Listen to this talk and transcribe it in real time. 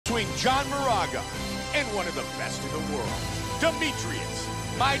between John Moraga and one of the best in the world, Demetrius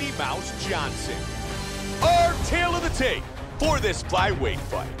Mighty Mouse Johnson. Our tale of the tape for this flyweight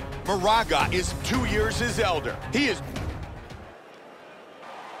fight. Moraga is 2 years his elder. He is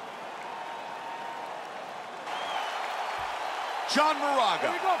John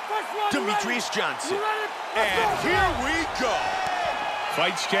Moraga, Demetrius Johnson, and here we go.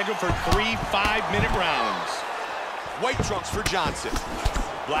 Fight scheduled for 3 5-minute rounds. White trunks for Johnson,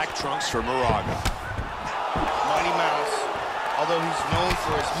 black trunks for Moraga. Mighty Mouse, although he's known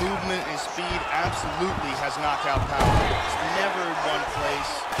for his movement and speed, absolutely has knockout power. He's never in one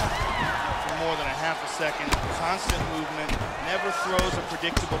place for more than a half a second. Constant movement, never throws a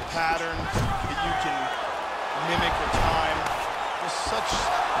predictable pattern that you can mimic or time. Just such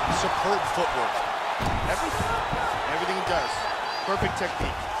superb footwork. Everything he does. Perfect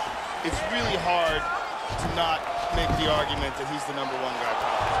technique. It's really hard to not make the argument that he's the #1 guy.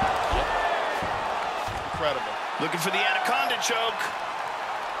 Yep. Incredible. Looking for the anaconda choke.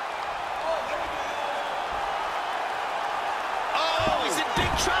 Oh, he's in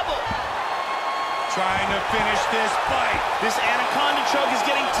big trouble. Trying to finish this fight. This anaconda choke is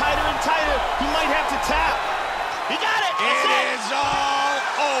getting tighter and tighter. He might have to tap. He got it. It is all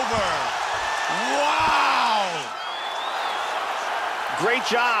over. Wow. Great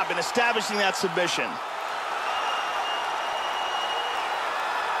job in establishing that submission.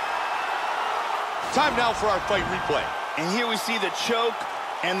 Time now for our fight replay. And here we see the choke,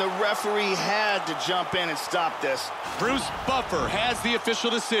 and the referee had to jump in and stop this. Bruce Buffer has the official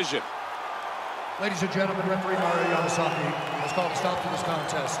decision. Ladies and gentlemen, referee Mario Yamasaki has called a stop to this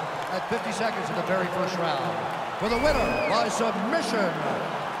contest at 50 seconds of the very first round. For the winner by submission,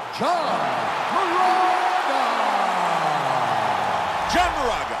 John Moraga. John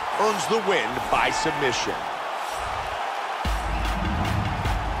Moraga earns the win by submission.